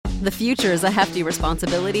The future is a hefty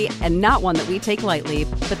responsibility and not one that we take lightly,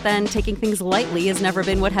 but then taking things lightly has never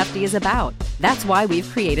been what Hefty is about. That's why we've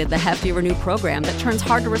created the Hefty Renew program that turns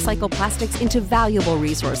hard-to-recycle plastics into valuable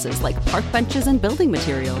resources like park benches and building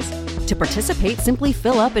materials. To participate, simply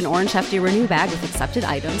fill up an orange Hefty Renew bag with accepted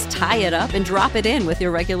items, tie it up, and drop it in with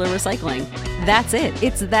your regular recycling. That's it.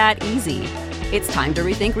 It's that easy. It's time to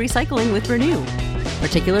rethink recycling with Renew.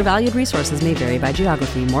 Particular valued resources may vary by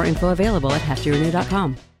geography. More info available at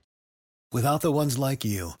heftyrenew.com. Without the ones like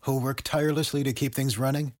you, who work tirelessly to keep things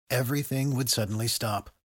running, everything would suddenly stop.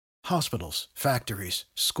 Hospitals, factories,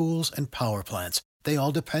 schools, and power plants, they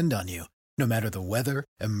all depend on you. No matter the weather,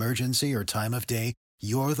 emergency, or time of day,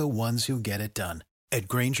 you're the ones who get it done. At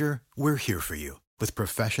Grainger, we're here for you with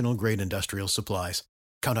professional-grade industrial supplies.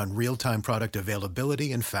 Count on real-time product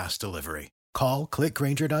availability and fast delivery. Call, click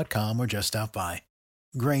Grainger.com, or just stop by.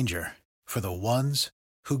 Grainger, for the ones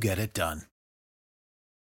who get it done.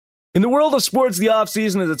 In the world of sports, the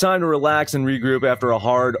offseason is a time to relax and regroup after a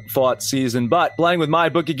hard-fought season. But playing with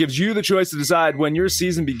MyBookie gives you the choice to decide when your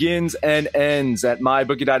season begins and ends. At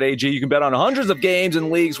MyBookie.ag, you can bet on hundreds of games and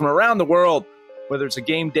leagues from around the world. Whether it's a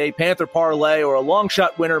game day Panther parlay or a long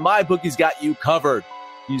shot winner, MyBookie's got you covered.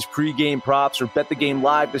 Use pre-game props or bet the game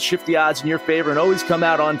live to shift the odds in your favor and always come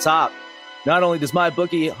out on top. Not only does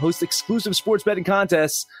MyBookie host exclusive sports betting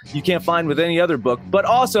contests you can't find with any other book, but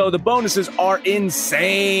also the bonuses are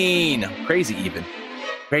insane. Crazy even.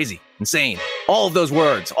 Crazy. Insane. All of those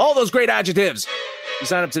words. All those great adjectives. You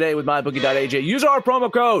sign up today with MyBookie.ag. Use our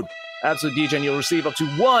promo code, AbsoluteDJ, and you'll receive up to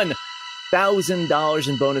 $1,000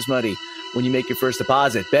 in bonus money when you make your first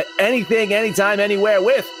deposit. Bet anything, anytime, anywhere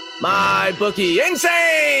with MyBookie.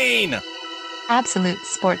 Insane! Absolute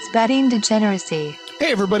sports betting degeneracy.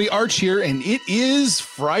 Hey everybody, Arch here, and it is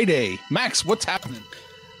Friday. Max, what's happening?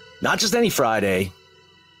 Not just any Friday.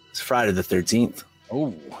 It's Friday the 13th.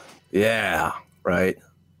 Oh. Yeah, right.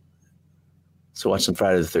 So watch some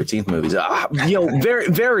Friday the 13th movies. Very,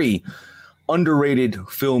 very underrated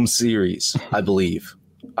film series, I believe.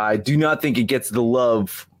 I do not think it gets the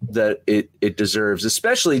love that it deserves,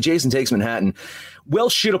 especially Jason Takes Manhattan. Well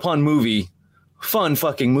shit upon movie, fun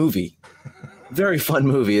fucking movie. Very fun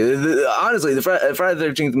movie. Honestly, the Friday the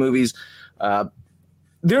 13th movies,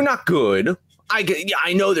 they're not good.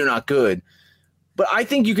 I know they're not good, but I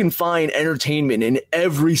think you can find entertainment in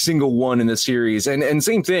every single one in the series. And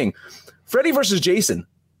same thing, Freddy versus Jason,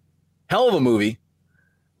 hell of a movie.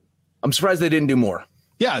 I'm surprised they didn't do more.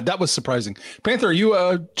 Yeah, that was surprising. Panther, are you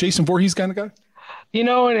a Jason Voorhees kind of guy? You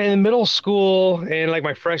know, in middle school and like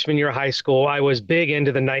my freshman year of high school, I was big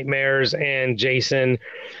into the Nightmares and Jason.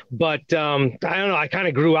 But I don't know, I kind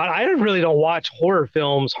of grew out. I really don't watch horror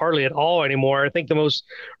films hardly at all anymore. I think the most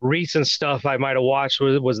recent stuff I might have watched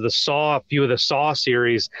was the Saw, a few of the Saw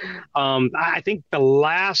series. I think the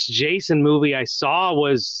last Jason movie I saw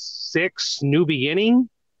was 6 New Beginning.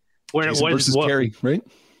 Where Jason it was versus Carrie, right?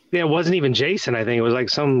 Yeah, it wasn't even Jason. I think it was like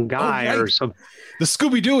some guy or some. The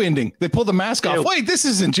Scooby-Doo ending. They pull the mask off. Wait, this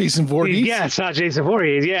isn't Jason Voorhees. Yeah, it's not Jason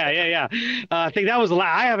Voorhees. Yeah. I think that was the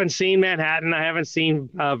last. I haven't seen Manhattan. I haven't seen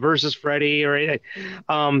versus Freddy or anything.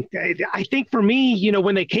 I think for me, you know,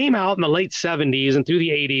 when they came out in the late 70s and through the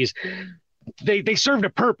 80s, they served a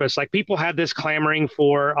purpose. Like people had this clamoring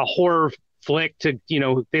for a horror flick to, you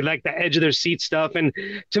know, they like the edge of their seat stuff. And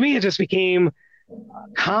to me, it just became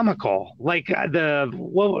comical. Like the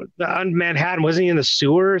Manhattan, wasn't he in the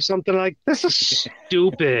sewer or something? Like, this is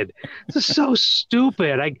stupid. This is so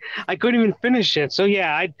stupid. I couldn't even finish it. So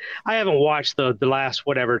yeah, I haven't watched the last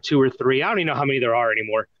 2 or 3. I don't even know how many there are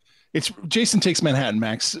anymore. It's Jason Takes Manhattan,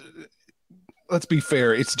 Max. Let's be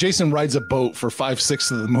fair. It's Jason rides a boat for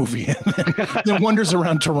 5/6 of the movie and then wanders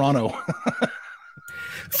around Toronto.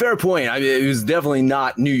 Fair point. I mean, it was definitely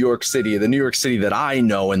not New York City, the New York City that I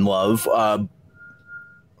know and love.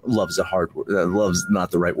 Love's a hard word. Love's not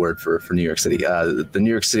the right word for New York City. The New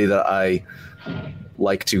York City that I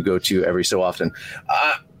like to go to every so often.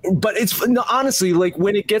 But it's honestly, like,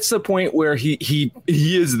 when it gets to the point where he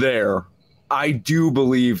is there, I do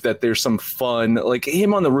believe that there's some fun, like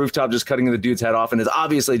him on the rooftop just cutting the dude's head off, and it's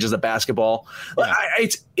obviously just a basketball. Yeah.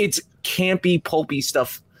 It's campy, pulpy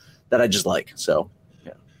stuff that I just like. So.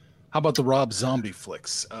 How about the Rob Zombie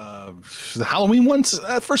flicks? The Halloween ones,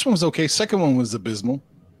 first one was okay. Second one was abysmal.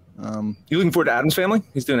 You looking forward to Addams Family?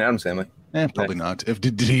 He's doing Addams Family. Probably not.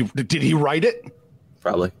 Did he write it?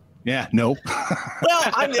 Probably. Yeah. No.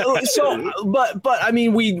 Well, but I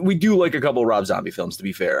mean, we do like a couple of Rob Zombie films. To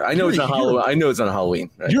be fair, I know it's on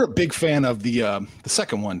Halloween. Right? You're a big fan of the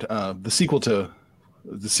second one, the sequel to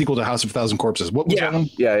the sequel to House of a Thousand Corpses. What was that one?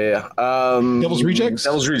 Yeah. Devil's Rejects?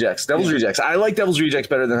 Devil's Rejects. I like Devil's Rejects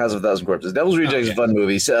better than House of a Thousand Corpses. Devil's Rejects is a fun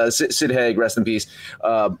movie. Sid Haig, rest in peace.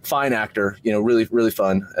 Fine actor, really, really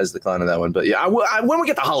fun as the clown in that one. But yeah, when we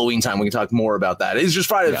get to Halloween time, we can talk more about that. It's just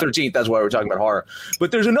Friday the 13th. That's why we're talking about horror.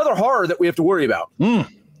 But there's another horror that we have to worry about.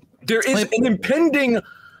 There is an impending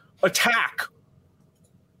attack,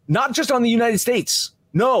 not just on the United States.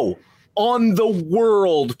 No, on the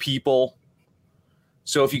world, people.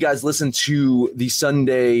 So if you guys listen to the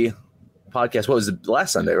Sunday podcast, what was it?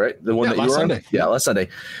 Last Sunday, right? The one that you were on? Yeah, last Sunday.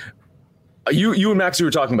 You and Maxie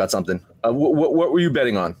were talking about something. What were you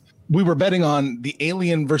betting on? We were betting on the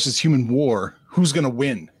alien versus human war. Who's going to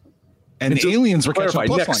win? And the aliens were catching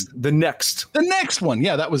plus line. The next one.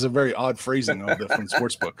 Yeah, that was a very odd phrasing from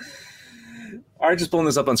Sportsbook. All right, just pulling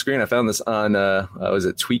this up on screen. I found this on, was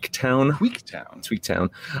it Tweaktown? Tweaktown.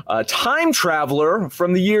 Time traveler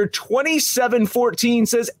from the year 2714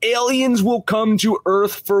 says aliens will come to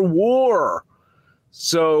Earth for war.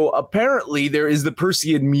 So apparently there is the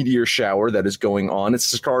Perseid meteor shower that is going on. It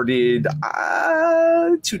started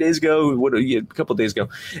 2 days ago, a couple of days ago.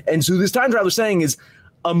 And so this time traveler saying is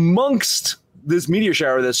amongst this meteor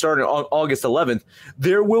shower that started on August 11th,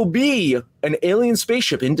 there will be an alien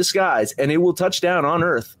spaceship in disguise, and it will touch down on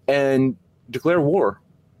Earth and declare war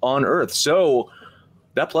on Earth. So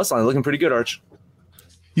that plus line looking pretty good, Arch.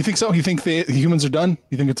 You think so? You think the humans are done?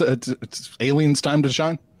 You think it's aliens' time to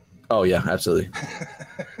shine? Oh yeah, absolutely.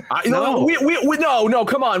 No,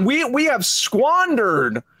 come on. We have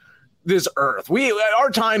squandered this Earth.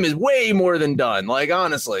 Our time is way more than done. Like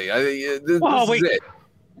honestly, this is it.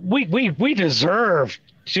 We deserve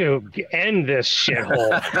to end this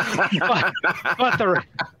shithole.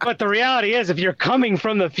 but the reality is, if you're coming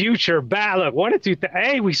from the future, look, one of two things: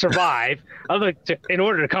 A, we survive in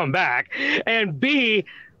order to come back, and B,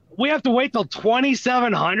 we have to wait till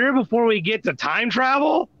 2700 before we get to time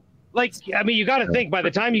travel. Like, I mean, you got to think by the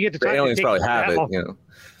time you get to time, aliens probably have it.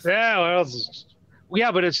 Yeah, well. Yeah,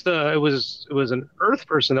 but it was an Earth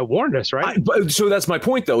person that warned us, right? So that's my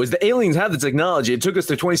point, though, is the aliens have the technology. It took us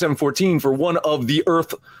to 2714 for one of the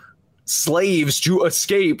Earth slaves to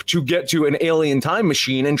escape to get to an alien time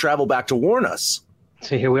machine and travel back to warn us.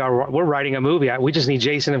 So here we are. We're writing a movie. We just need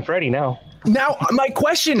Jason and Freddy now. Now, my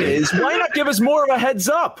question is, why not give us more of a heads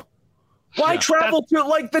up? Why travel to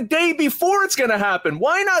like the day before it's going to happen?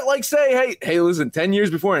 Why not like say, hey, listen, 10 years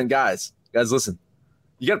before, and guys, listen,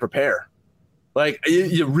 you got to prepare. Like,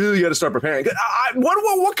 you really got to start preparing.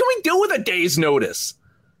 What can we do with a day's notice?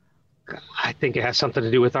 I think it has something to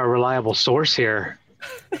do with our reliable source here.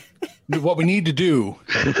 What we need to do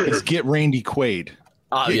is get Randy Quaid.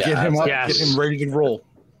 Get him up, get him ready to roll.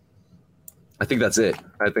 I think that's it.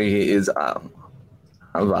 I think he is. I'm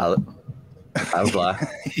Violet.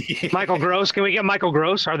 Michael Gross. Can we get Michael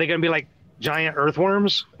Gross? Are they going to be like giant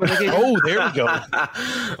earthworms? Oh, there we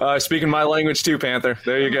go. Speaking my language too, Panther.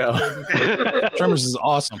 There you go. Tremors is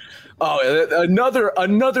awesome. Oh,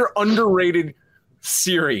 another underrated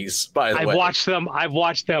series, by the way. I've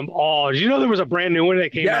watched them all. Did you know there was a brand new one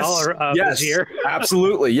that came out this year?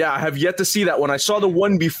 Absolutely. Yeah, I have yet to see that one. I saw the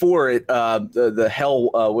one before it, the Hell,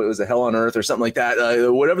 what was it, Hell on Earth or something like that.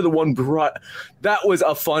 Whatever the one brought, that was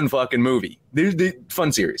a fun fucking movie. They're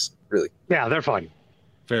fun series, really. Yeah, they're fun.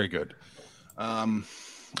 Very good. I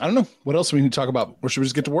don't know what else we need to talk about, or should we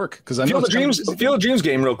just get to work? Because I know Field of Dreams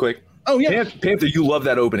game real quick. Oh yeah, Panther, you love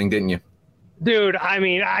that opening, didn't you? Dude, I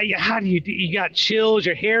mean, how do you got chills,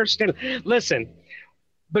 your hair standing. Listen,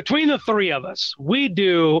 between the three of us, we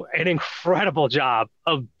do an incredible job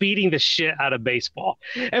of beating the shit out of baseball.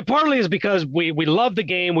 And partly is because we love the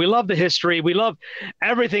game, we love the history, we love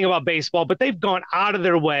everything about baseball, but they've gone out of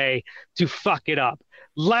their way to fuck it up.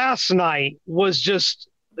 Last night was just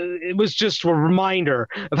a reminder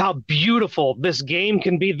of how beautiful this game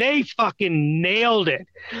can be. They fucking nailed it.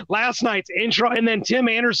 Last night's intro, and then Tim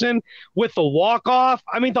Anderson with the walk-off.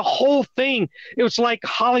 I mean, the whole thing, it was like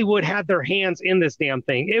Hollywood had their hands in this damn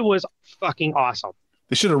thing. It was fucking awesome.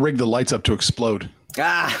 They should have rigged the lights up to explode.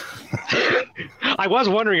 I was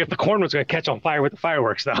wondering if the corn was going to catch on fire with the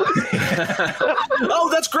fireworks, though. Oh,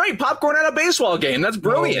 that's great. Popcorn at a baseball game. That's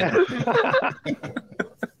brilliant.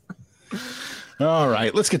 All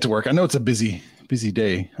right, let's get to work. I know it's a busy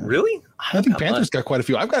day. Really? I think Panther's got quite a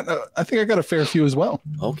few. I think I got a fair few as well.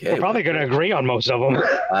 Okay, we're probably going to agree on most of them.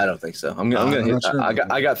 I don't think so. I'm gonna hit. Sure.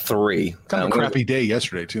 I got three. Kind of a crappy day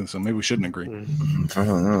yesterday too, so maybe we shouldn't agree.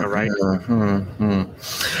 All right.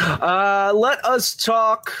 Let us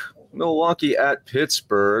talk Milwaukee at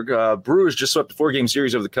Pittsburgh. Brewers just swept a 4-game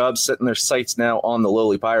series over the Cubs, setting their sights now on the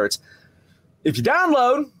lowly Pirates. If you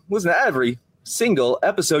listen to every single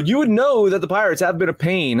episode, you would know that the Pirates have been a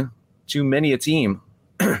pain to many a team.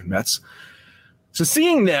 Mets. So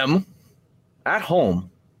seeing them at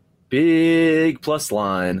home, big plus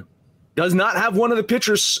line, does not have one of the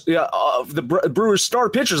pitchers, of the Brewers' star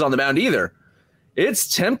pitchers on the mound either.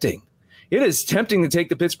 It's tempting. It is tempting to take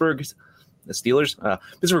the Pittsburgh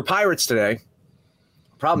Pirates today.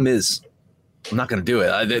 Problem is, I'm not going to do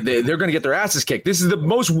it. They're going to get their asses kicked. This is the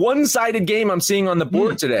most one-sided game I'm seeing on the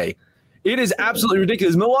board today. It is absolutely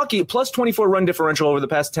ridiculous. Milwaukee plus 24 run differential over the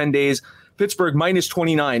past 10 days. Pittsburgh minus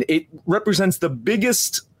 29. It represents the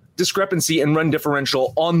biggest discrepancy in run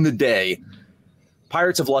differential on the day.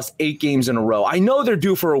 Pirates have lost 8 games in a row. I know they're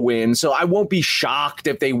due for a win, so I won't be shocked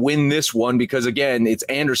if they win this one because, again, it's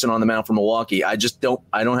Anderson on the mound for Milwaukee. I don't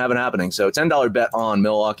have it happening. So $10 bet on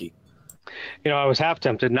Milwaukee. I was half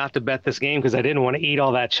tempted not to bet this game because I didn't want to eat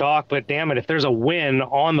all that chalk. But damn it, if there's a win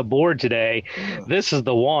on the board today, this is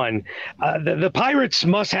the one. The Pirates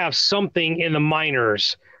must have something in the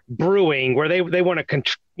minors brewing where they want to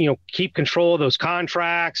keep control of those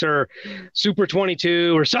contracts or Super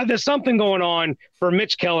 22 or so. There's something going on for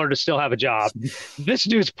Mitch Keller to still have a job. This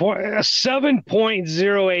dude's a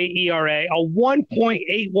 7.08 ERA, a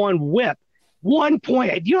 1.81 WHIP. 1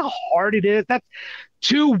 point. You know how hard it is? That's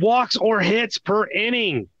 2 walks or hits per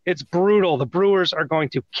inning. It's brutal. The Brewers are going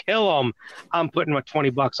to kill them. I'm putting my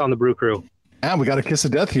 $20 on the Brew Crew. Yeah, we got a kiss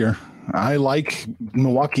of death here. I like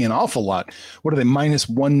Milwaukee an awful lot. What are they, minus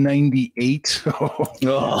 198?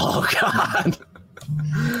 Oh, God.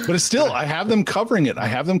 But it's still, I have them covering it. I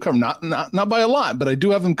have them covered, not by a lot, but I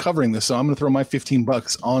do have them covering this. So I'm going to throw my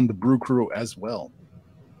 $15 on the Brew Crew as well.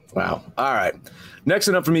 Wow. All right. Next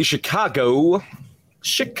one up for me, Chicago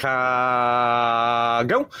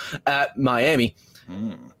at Miami.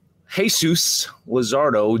 Jesus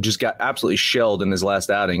Luzardo just got absolutely shelled in his last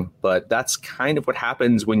outing, but that's kind of what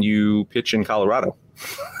happens when you pitch in Colorado.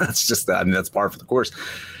 That's just that. I mean, that's par for the course.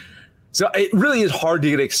 So it really is hard to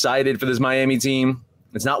get excited for this Miami team.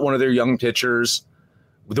 It's not one of their young pitchers.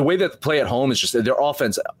 The way that they play at home is just their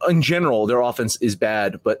offense. In general, their offense is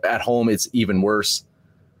bad, but at home it's even worse.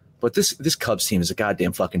 But this Cubs team is a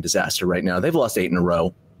goddamn fucking disaster right now. They've lost 8 in a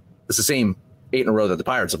row. It's the same 8 in a row that the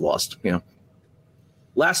Pirates have lost.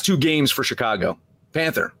 Last 2 games for Chicago.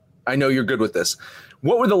 Panther, I know you're good with this.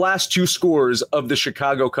 What were the last 2 scores of the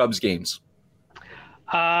Chicago Cubs games?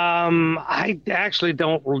 I actually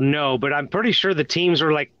don't know, but I'm pretty sure the teams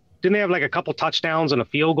are didn't they have a couple touchdowns and a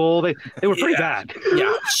field goal? They were pretty bad.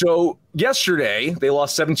 Yeah. So yesterday they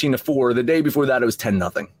lost 17-4. The day before that it was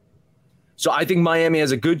 10-0. So I think Miami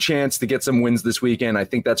has a good chance to get some wins this weekend. I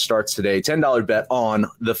think that starts today. $10 bet on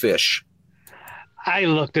the Fish. I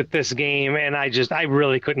looked at this game and I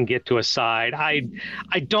really couldn't get to a side. I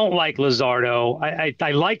don't like Luzardo.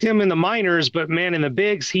 I liked him in the minors, but man, in the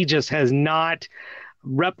bigs, he just has not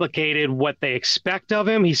replicated what they expect of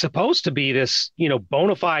him. He's supposed to be this,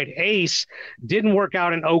 bona fide ace. Didn't work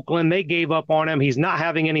out in Oakland. They gave up on him. He's not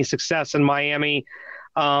having any success in Miami.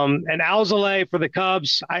 And Alzolay for the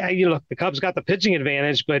Cubs, the Cubs got the pitching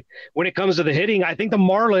advantage, but when it comes to the hitting, I think the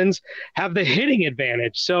Marlins have the hitting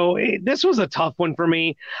advantage. So this was a tough one for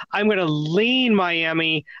me. I'm going to lean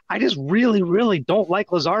Miami. I just really, really don't like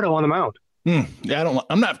Luzardo on the mound. Yeah,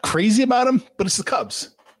 I'm not crazy about him, but it's the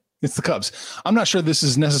Cubs. It's the Cubs. I'm not sure this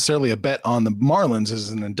is necessarily a bet on the Marlins as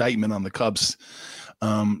an indictment on the Cubs.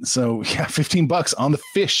 So yeah, $15 on the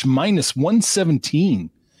Fish minus 117.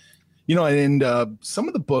 And some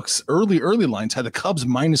of the books, early lines had the Cubs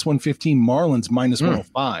minus 115, Marlins minus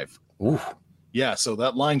 105. Ooh. Yeah, so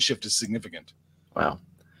that line shift is significant. Wow.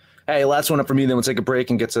 Hey, last one up for me, then we'll take a break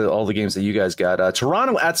and get to all the games that you guys got.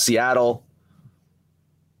 Toronto at Seattle.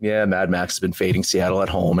 Yeah, Mad Max has been fading Seattle at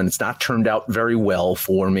home, and it's not turned out very well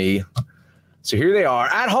for me. So here they are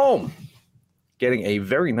at home, getting a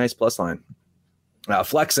very nice plus line.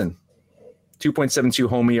 Flexen. 2.72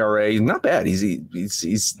 home ERA. Not bad.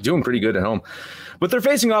 He's doing pretty good at home. But they're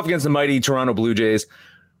facing off against the mighty Toronto Blue Jays.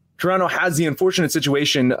 Toronto has the unfortunate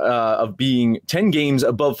situation of being 10 games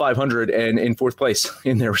above 500 and in 4th place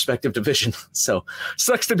in their respective division. So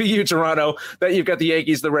sucks to be you, Toronto, that you've got the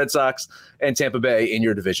Yankees, the Red Sox, and Tampa Bay in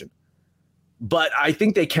your division. But I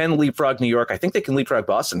think they can leapfrog New York. I think they can leapfrog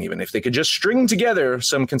Boston even if they could just string together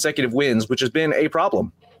some consecutive wins, which has been a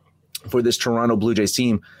problem for this Toronto Blue Jays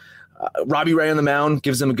team. Robbie Ray on the mound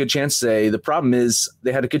gives them a good chance today. The problem is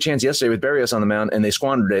they had a good chance yesterday with Berrios on the mound, and they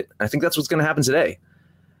squandered it. I think that's what's going to happen today.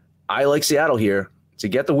 I like Seattle here to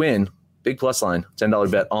get the win. Big plus line, $10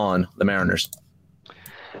 bet on the Mariners.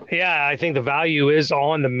 Yeah, I think the value is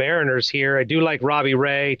on the Mariners here. I do like Robbie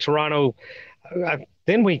Ray. Toronto,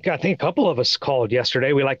 then I think a couple of us called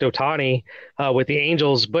yesterday. We liked Ohtani with the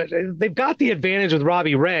Angels, but they've got the advantage with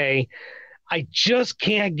Robbie Ray. I just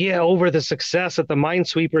can't get over the success that the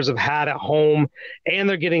Minesweepers have had at home, and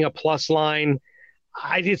they're getting a plus line.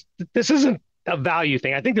 This isn't a value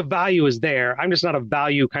thing. I think the value is there. I'm just not a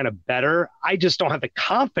value kind of better. I just don't have the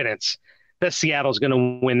confidence that Seattle's going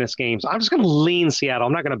to win this game. So I'm just going to lean Seattle.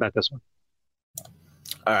 I'm not going to bet this one.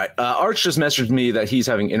 All right. Arch just messaged me that he's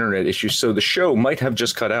having internet issues, so the show might have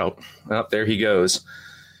just cut out. Oh, there he goes.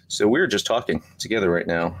 So we're just talking together right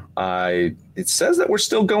now. It says that we're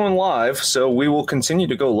still going live, so we will continue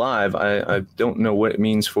to go live. I don't know what it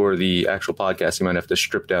means for the actual podcast. You might have to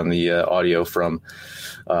strip down the audio from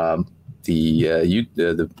the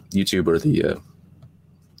YouTube or the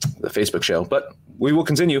Facebook show, but we will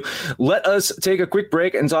continue. Let us take a quick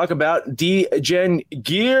break and talk about DGen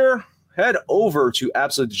Gear. Head over to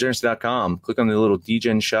AbsoluteDegeneracy.com. Click on the little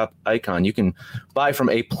DGen shop icon. You can buy from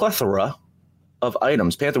a plethora of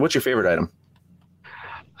items. Panther, what's your favorite item?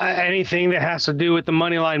 Anything that has to do with the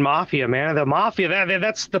Moneyline Mafia, man. The Mafia,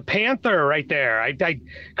 that's the Panther right there. I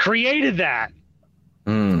created that.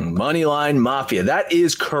 Moneyline Mafia. That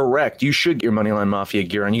is correct. You should get your Moneyline Mafia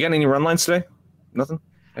gear on. You got any run lines today? Nothing?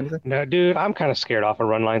 Anything? No, dude, I'm kind of scared off of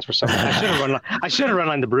run lines for some reason. I should have run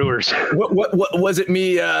line the Brewers. What was it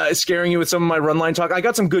me scaring you with some of my run line talk? I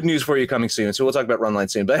got some good news for you coming soon, so we'll talk about run line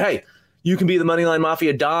soon. But hey, you can be the Moneyline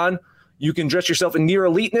Mafia Don. You can dress yourself in near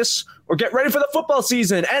eliteness or get ready for the football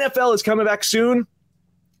season. NFL is coming back soon.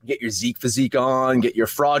 Get your Zeke physique on, get your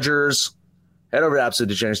Frogers. Head over to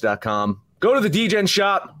AbsoluteDegeneracy.com. Go to the DGen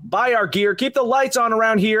shop, buy our gear, keep the lights on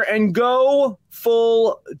around here, and go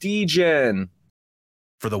full DGen.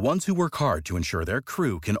 For the ones who work hard to ensure their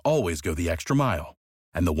crew can always go the extra mile,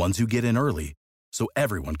 and the ones who get in early so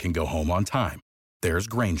everyone can go home on time, there's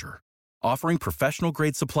Grainger, offering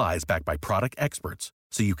professional-grade supplies backed by product experts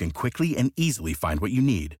so you can quickly and easily find what you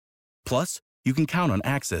need. Plus, you can count on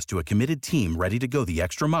access to a committed team ready to go the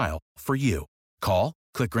extra mile for you. Call,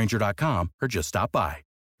 click Grainger.com, or just stop by.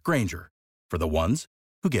 Grainger, for the ones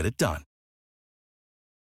who get it done.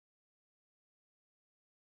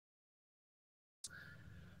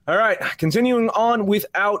 All right, continuing on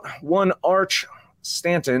without one Arch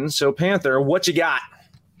Stanton. So, Panther, what you got?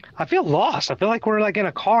 I feel lost. I feel like we're like in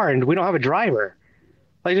a car and we don't have a driver.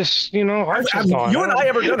 Like just, Arch is gone. You and I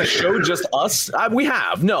ever done a show just us? We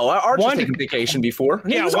have. No, Arch has taken vacation before.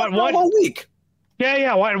 He was on one whole week.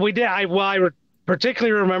 Yeah. We did. I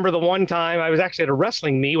particularly remember the one time I was actually at a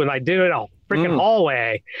wrestling meet when I did it all freaking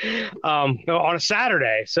hallway on a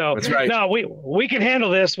Saturday. So that's right. No, we can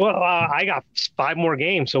handle this. Well, I got 5 more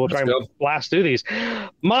games, so we'll try and blast through these.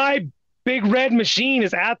 My big red machine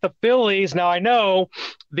is at the Phillies. Now I know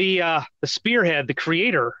the spearhead, the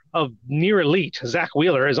creator of Near Elite, Zach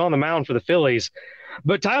Wheeler, is on the mound for the Phillies,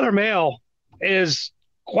 but Tyler Mahle is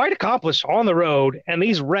quite accomplished on the road, and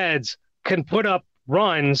these Reds can put up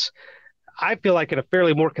runs, I feel like, in a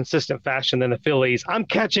fairly more consistent fashion than the Phillies. I'm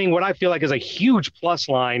catching what I feel like is a huge plus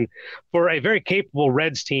line for a very capable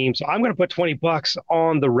Reds team. So I'm going to put $20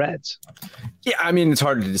 on the Reds. Yeah, I mean, it's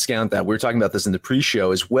hard to discount that. We were talking about this in the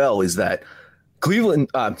pre-show as well, is that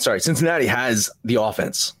Cincinnati has the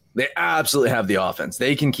offense. They absolutely have the offense.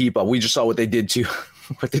 They can keep up. We just saw what they did to,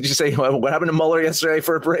 what did you say? What happened to Mueller yesterday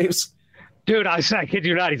for Braves? Dude, I kid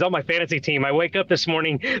you not. He's on my fantasy team. I wake up this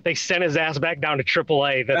morning, they sent his ass back down to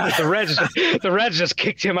AAA. The Reds just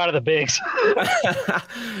kicked him out of the bigs.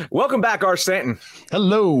 Welcome back, Arch Stanton.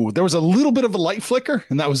 Hello. There was a little bit of a light flicker,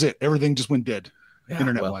 and that was it. Everything just went dead,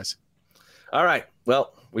 internet-wise. All right.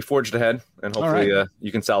 Well, we forged ahead, and hopefully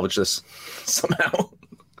you can salvage this somehow.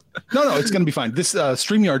 No, it's going to be fine. This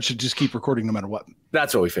StreamYard should just keep recording no matter what.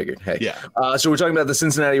 That's what we figured. Hey, yeah. So we're talking about the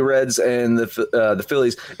Cincinnati Reds and the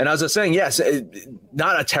Phillies, and as I was saying, yes,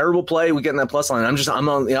 not a terrible play. We get in that plus line. I'm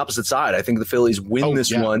on the opposite side. I think the Phillies win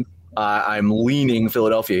this one. I'm leaning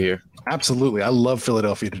Philadelphia here. Absolutely, I love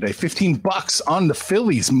Philadelphia today. $15 on the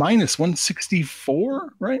Phillies, minus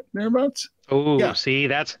 164, right thereabouts. Oh, yeah. See,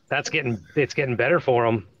 it's getting better for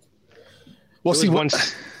them. Well, see,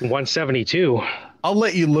 172. I'll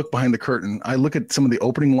let you look behind the curtain. I look at some of the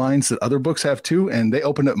opening lines that other books have too, and they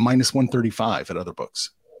opened at minus 135 at other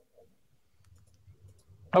books.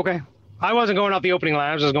 Okay. I wasn't going off the opening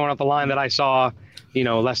line. I was just going off the line that I saw,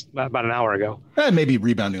 about an hour ago. Maybe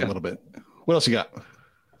rebounding a little bit. What else you got?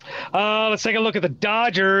 Let's take a look at the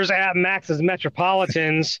Dodgers at Max's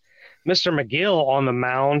Metropolitans. Mr. McGill on the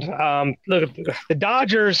mound. Look, the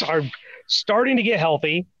Dodgers are starting to get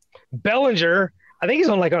healthy. Bellinger, I think he's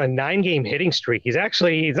on a 9-game hitting streak. He's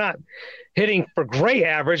not hitting for great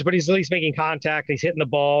average, but he's at least making contact. He's hitting the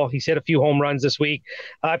ball. He's hit a few home runs this week.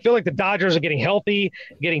 I feel like the Dodgers are getting healthy,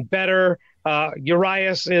 getting better.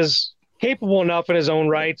 Urias is capable enough in his own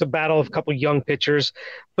right. It's a battle of a couple young pitchers,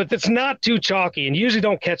 but it's not too chalky. And you usually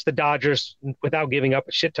don't catch the Dodgers without giving up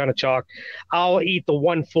a shit ton of chalk. I'll eat the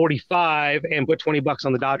 145 and put $20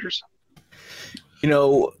 on the Dodgers.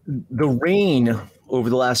 The rain over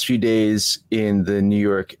the last few days in the New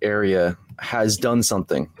York area has done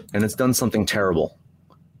something, and it's done something terrible.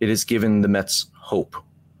 It has given the Mets hope.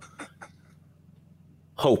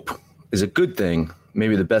 Hope is a good thing,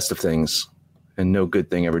 maybe the best of things, and no good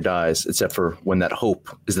thing ever dies, except for when that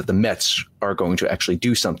hope is that the Mets are going to actually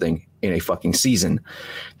do something in a fucking season.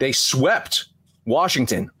 They swept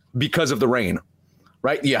Washington because of the rain.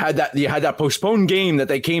 Right? You had that postponed game that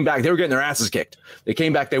they came back. They were getting their asses kicked. They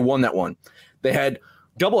came back. They won that one. They had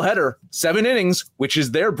doubleheader, 7 innings, which is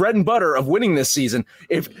their bread and butter of winning this season.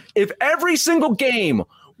 If every single game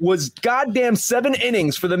was goddamn 7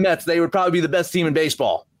 innings for the Mets, they would probably be the best team in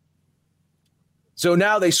baseball. So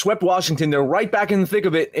now they swept Washington. They're right back in the thick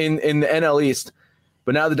of it in the NL East.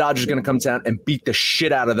 But now the Dodgers are going to come down and beat the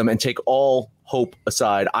shit out of them and take all hope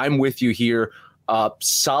aside. I'm with you here.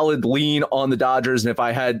 Solid lean on the Dodgers. And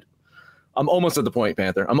I'm almost at the point,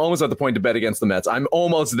 Panther. I'm almost at the point to bet against the Mets. I'm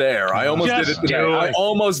almost there. I almost did it today. I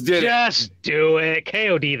almost did it. Just do it.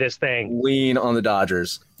 KOD this thing. Lean on the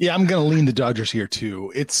Dodgers. Yeah, I'm going to lean the Dodgers here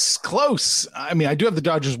too. It's close. I mean, I do have the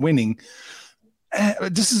Dodgers winning.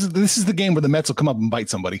 This is the game where the Mets will come up and bite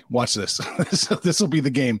somebody. Watch this. This will be the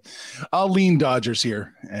game. I'll lean Dodgers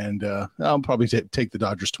here, and I'll probably take the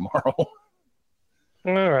Dodgers tomorrow.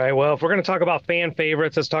 All right. Well, if we're going to talk about fan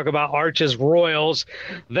favorites, let's talk about Arch's Royals.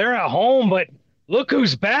 They're at home, but look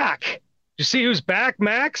who's back. You see who's back,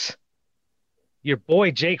 Max? Your boy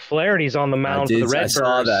Jake Flaherty's on the mound for the Redbirds. I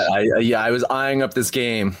saw that. I was eyeing up this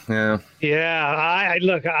game. Yeah. Yeah.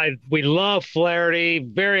 We love Flaherty.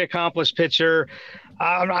 Very accomplished pitcher.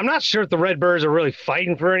 I'm not sure if the Redbirds are really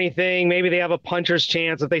fighting for anything. Maybe they have a puncher's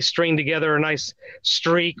chance if they string together a nice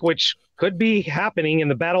streak, which could be happening in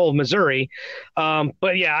the Battle of Missouri.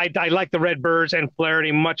 But yeah, I like the Redbirds and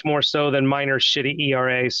Flaherty much more so than Miner's shitty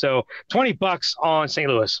ERA. So $20 on St.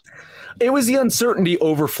 Louis. It was the uncertainty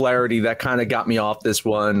over Flaherty that kind of got me off this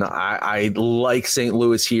one. I like St.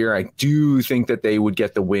 Louis here. I do think that they would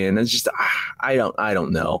get the win. It's just, I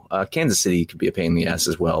don't know. Kansas City could be a pain in the ass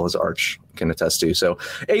as well, as Arch can attest to. So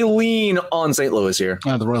a lean on St. Louis here.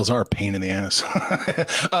 The Royals are a pain in the ass.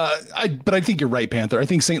 But I think you're right, Panther. I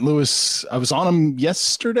think St. Louis, I was on them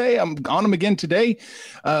yesterday. I'm on them again today.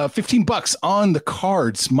 $15 on the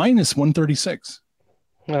Cards, minus 136.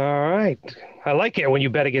 All right. I like it when you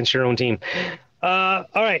bet against your own team. All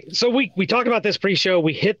right. So we talked about this pre-show.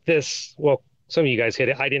 We hit this. Well, some of you guys hit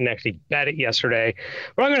it. I didn't actually bet it yesterday,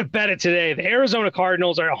 but I'm going to bet it today. The Arizona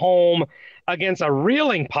Cardinals are at home against a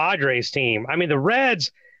reeling Padres team. I mean, I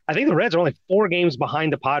think the Reds are only 4 games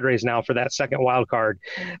behind the Padres now for that second wild card.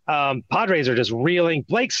 Padres are just reeling.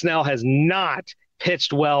 Blake Snell has not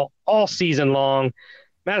pitched well all season long.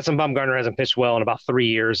 Madison Bumgarner hasn't pitched well in about 3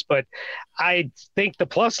 years, but I think the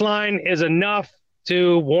plus line is enough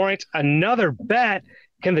to warrant another bet.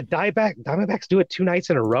 Can the Diamondbacks do it 2 nights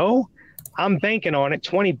in a row? I'm banking on it.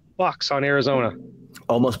 $20 on Arizona.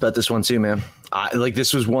 Almost bet this one too, man.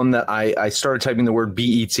 This was one that I started typing the word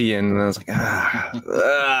BET in, and I was like,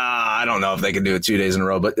 I don't know if they can do it 2 days in a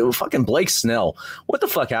row. But it was fucking Blake Snell. What the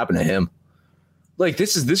fuck happened to him?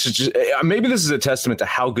 This is just maybe this is a testament to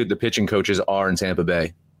how good the pitching coaches are in Tampa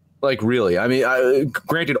Bay. Really. I mean,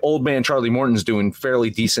 granted, old man Charlie Morton's doing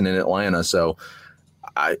fairly decent in Atlanta. So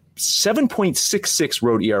 7.66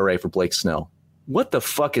 road ERA for Blake Snell. What the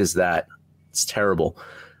fuck is that? It's terrible.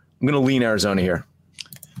 I'm going to lean Arizona here.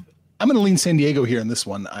 I'm going to lean San Diego here in this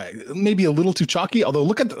one. Maybe a little too chalky, although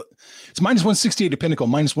look at it's minus 168 at Pinnacle,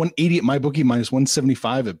 minus 180 at MyBookie, minus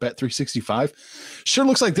 175 at Bet365. Sure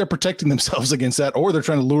looks like they're protecting themselves against that, or they're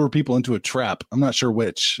trying to lure people into a trap. I'm not sure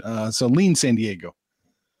which. So lean San Diego.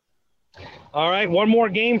 All right, one more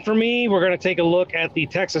game for me. We're going to take a look at the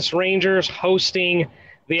Texas Rangers hosting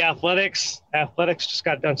the Athletics. Athletics just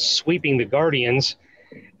got done sweeping the Guardians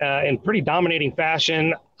in pretty dominating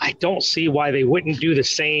fashion. I don't see why they wouldn't do the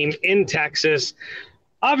same in Texas.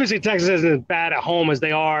 Obviously, Texas isn't as bad at home as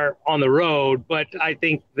they are on the road, but I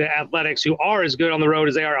think the Athletics, who are as good on the road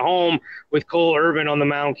as they are at home, with Cole Irvin on the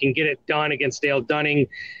mound, can get it done against Dale Dunning.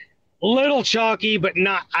 Little chalky, but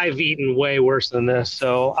not. I've eaten way worse than this,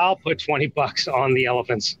 so I'll put $20 on the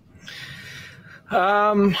Elephants.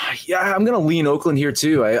 Yeah, I'm gonna lean Oakland here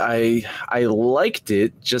too. I liked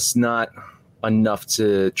it, just not enough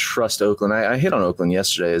to trust Oakland. I hit on Oakland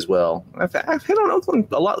yesterday as well. I've hit on Oakland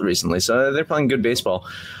a lot recently, so they're playing good baseball.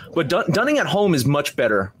 But Dunning at home is much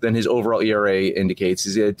better than his overall ERA indicates.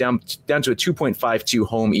 He's down to a 2.52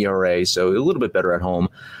 home ERA, so a little bit better at home.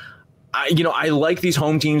 I like these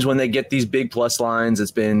home teams when they get these big plus lines.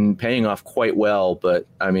 It's been paying off quite well, but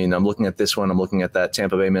I mean, I'm looking at this one. I'm looking at that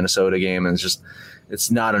Tampa Bay Minnesota game, and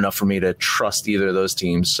it's not enough for me to trust either of those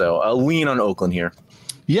teams. So I'll lean on Oakland here.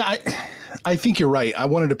 Yeah, I think you're right. I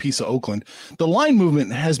wanted a piece of Oakland. The line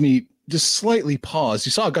movement has me just slightly paused.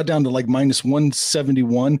 You saw it got down to like minus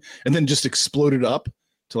 171 and then just exploded up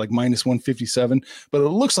to like minus 157. But it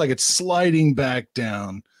looks like it's sliding back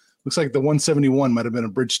down. Looks like the 171 might have been a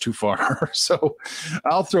bridge too far. So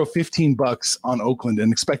I'll throw $15 on Oakland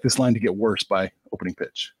and expect this line to get worse by opening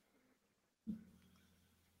pitch.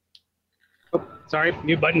 Oh, sorry,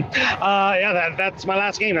 mute button. That's my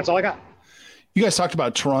last game. That's all I got. You guys talked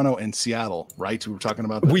about Toronto and Seattle, right? We were talking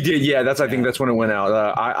about that. We did, yeah. I think that's when it went out.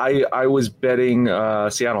 I was betting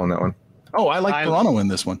Seattle on that one. Oh, I like Toronto in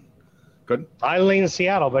this one. Good. I lean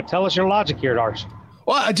Seattle, but tell us your logic here, Darsh.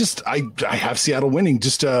 Well, I have Seattle winning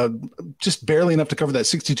just barely enough to cover that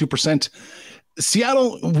 62%.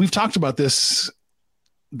 Seattle, we've talked about this.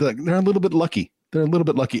 They're a little bit lucky.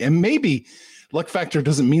 And maybe luck factor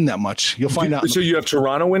doesn't mean that much. You'll find out. So you have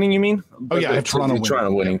Toronto winning, you mean? Oh yeah, I have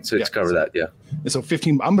Toronto winning to cover that. Yeah. And so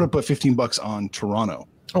I'm going to put $15 on Toronto.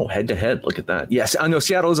 Oh, head to head. Look at that. Yes, I know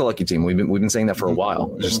Seattle is a lucky team. We've been saying that for a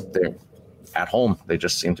while. Just they're at home. They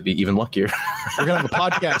just seem to be even luckier. We're gonna have a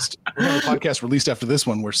podcast. We're gonna have a podcast released after this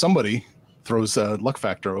one where somebody throws luck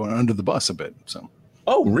factor under the bus a bit. So.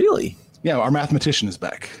 Oh, really? Yeah, our mathematician is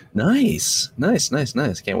back. Nice.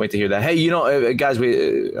 Can't wait to hear that. Hey, guys,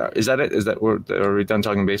 is that it? Are we done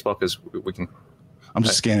talking baseball? Because we can. I'm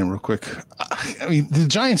just scanning real quick. I mean, the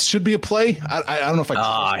Giants should be a play. I don't know if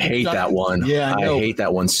I hate that one. Yeah, I hate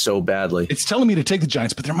that one so badly. It's telling me to take the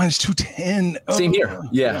Giants, but they're minus 210. Same here.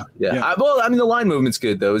 Yeah. The line movement's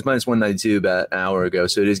good though. It was minus 192 about an hour ago,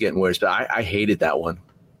 so it is getting worse. But I hated that one.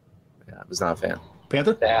 Yeah, I was not a fan.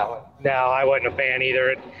 Panther? No, I wasn't a fan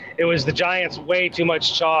either. It was the Giants way too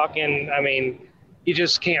much chalk, and I mean, you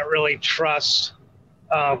just can't really trust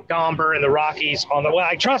Gomber and the Rockies on the. Well,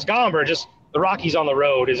 I trust Gomber, just the Rockies on the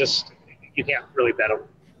road is just you can't really bet them.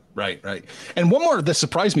 Right. And one more that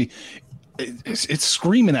surprised me. It's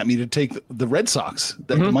screaming at me to take the Red Sox.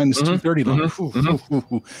 That minus 230.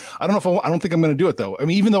 I don't think I'm going to do it though. I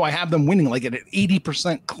mean, even though I have them winning like at an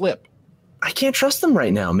 80% clip. I can't trust them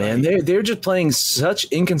right now, man. They're just playing such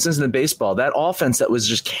inconsistent baseball. That offense that was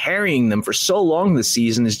just carrying them for so long this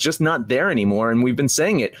season is just not there anymore. And we've been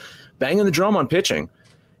saying it, banging the drum on pitching,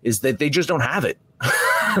 is that they just don't have it.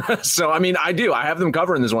 So, I mean, I do. I have them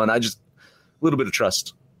covering this one. A little bit of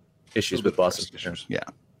trust issues with Boston.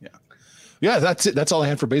 Yeah, that's it. That's all I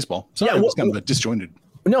had for baseball. Sorry, it was kind of a disjointed.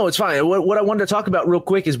 No, it's fine. What I wanted to talk about real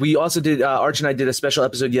quick is we also did Arch and I did a special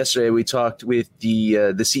episode yesterday. We talked with the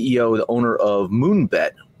CEO, the owner of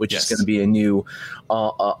Moonbet, which is going to be a new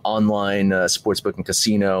online sportsbook and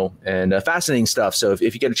casino, and fascinating stuff. So if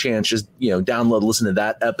you get a chance, just download, listen to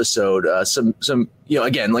that episode. Some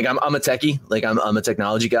again, like I'm a techie, like I'm a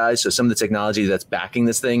technology guy. So some of the technology that's backing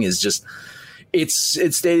this thing is just it's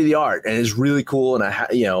state of the art and it's really cool.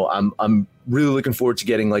 And I'm really looking forward to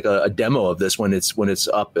getting like a demo of this when it's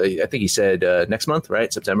up. I think he said next month,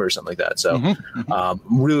 right? September or something like that. So I'm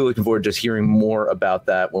really looking forward to just hearing more about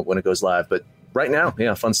that when it goes live. But right now,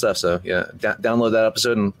 fun stuff. So download that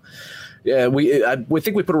episode. And we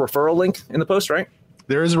think we put a referral link in the post, right?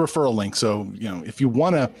 There is a referral link. So, if you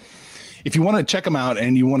want to check them out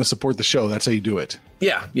and you want to support the show, that's how you do it.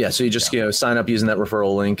 Yeah. So you just sign up using that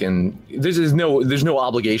referral link, and there's no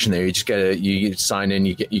obligation there. You just you sign in,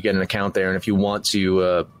 you get an account there, and if you want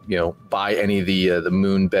to buy any of the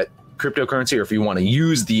Moonbet cryptocurrency, or if you want to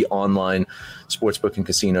use the online sportsbook and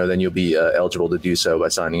casino, then you'll be eligible to do so by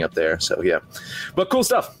signing up there. So but cool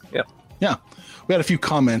stuff. Yeah. We had a few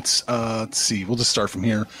comments. Let's see. We'll just start from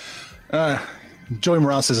here. Joey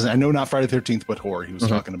Morales says, I know not Friday the 13th, but horror he was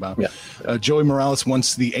talking about. Joey Morales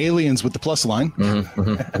wants the aliens with the plus line.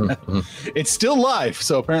 It's still live.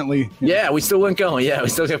 So apparently. Yeah, we still went going. Yeah, we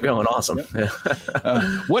still kept going. Awesome.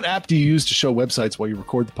 What app do you use to show websites while you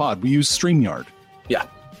record the pod? We use StreamYard. Yeah.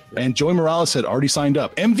 And Joey Morales had already signed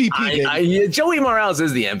up. MVP. Joey Morales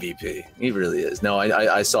is the MVP. He really is. No,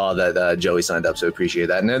 I saw that Joey signed up, so appreciate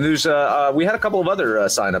that. And then there's we had a couple of other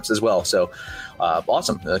signups as well. So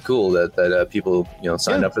awesome, cool that people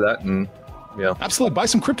signed up for that. And Yeah, absolutely. Buy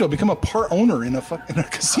some crypto. Become a part owner in a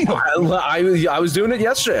casino. I was doing it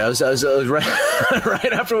yesterday. I was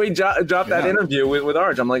right after we dropped that interview with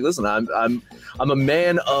Arch. I'm like, listen, I'm a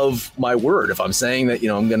man of my word. If I'm saying that,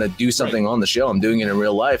 I'm going to do something on the show, I'm doing it in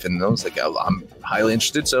real life. And I was like, I'm highly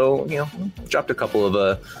interested. So, dropped a couple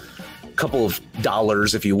of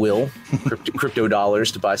dollars, if you will, crypto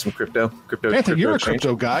dollars to buy some crypto. Panther, you're a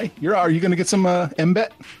crypto guy. Are you going to get some MBET?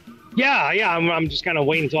 Yeah. I'm just kind of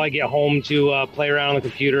waiting until I get home to play around on the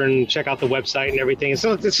computer and check out the website and everything.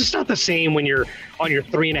 So it's just not the same when you're on your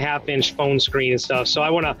 3.5-inch phone screen and stuff. So I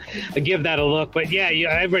want to give that a look. But yeah,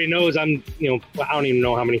 everybody knows I'm, I don't even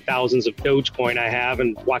know how many thousands of Dogecoin I have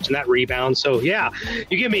and watching that rebound. So yeah,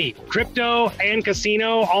 you give me crypto and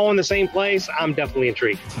casino all in the same place, I'm definitely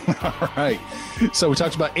intrigued. All right. So we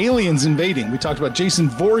talked about aliens invading. We talked about Jason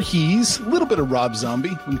Voorhees, a little bit of Rob Zombie.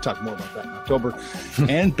 We can talk more about that in October.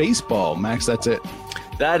 And baseball. Max, that's it.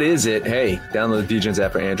 That is it. Hey, download the DJs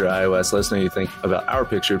app for Android, iOS. Let us know what you think about our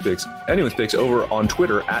picks, anyone's picks over on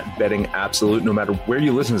Twitter at Betting Absolute. No matter where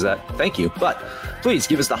you listen to that, thank you. But please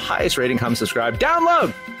give us the highest rating, comment, subscribe,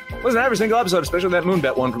 download. Listen to every single episode, especially that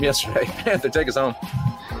Moonbet one from yesterday. Panther, take us home.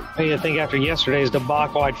 I think after yesterday's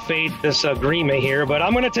debacle, I'd fade this agreement here, but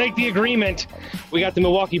I'm going to take the agreement. We got the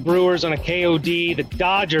Milwaukee Brewers on a KOD, the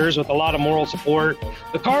Dodgers with a lot of moral support,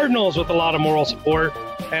 the Cardinals with a lot of moral support,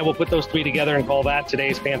 and we'll put those three together and call that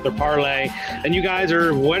today's Panther Parlay. And you guys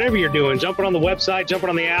are, whatever you're doing, jumping on the website, jumping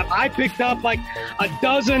on the app. I picked up like a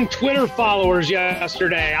dozen Twitter followers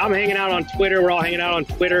yesterday. I'm hanging out on Twitter. We're all hanging out on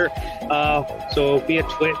Twitter. So be a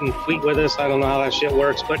twit and tweet with us. I don't know how that shit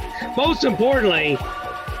works, but most importantly,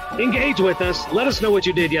 engage with us. Let us know what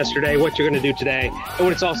you did yesterday, what you're going to do today. And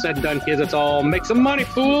when it's all said and done, kids, it's all make some money,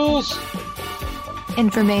 fools.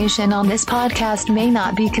 Information on this podcast may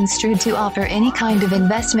not be construed to offer any kind of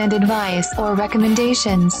investment advice or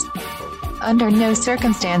recommendations. Under no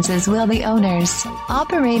circumstances will the owners,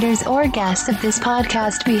 operators, or guests of this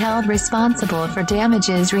podcast be held responsible for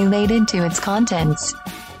damages related to its contents.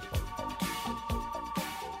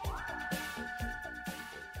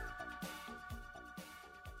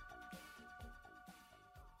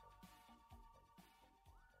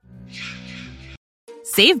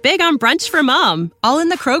 Save big on brunch for mom, all in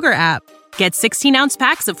the Kroger app. Get 16-ounce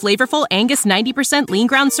packs of flavorful Angus 90% lean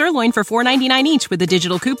ground sirloin for $4.99 each with a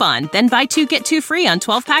digital coupon. Then buy 2, get 2 free on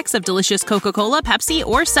 12 packs of delicious Coca-Cola, Pepsi,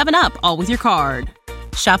 or 7-Up, all with your card.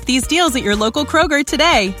 Shop these deals at your local Kroger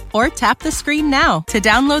today, or tap the screen now to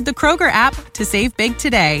download the Kroger app to save big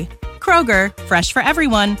today. Kroger, fresh for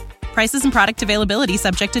everyone. Prices and product availability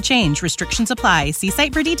subject to change. Restrictions apply. See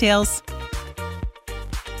site for details.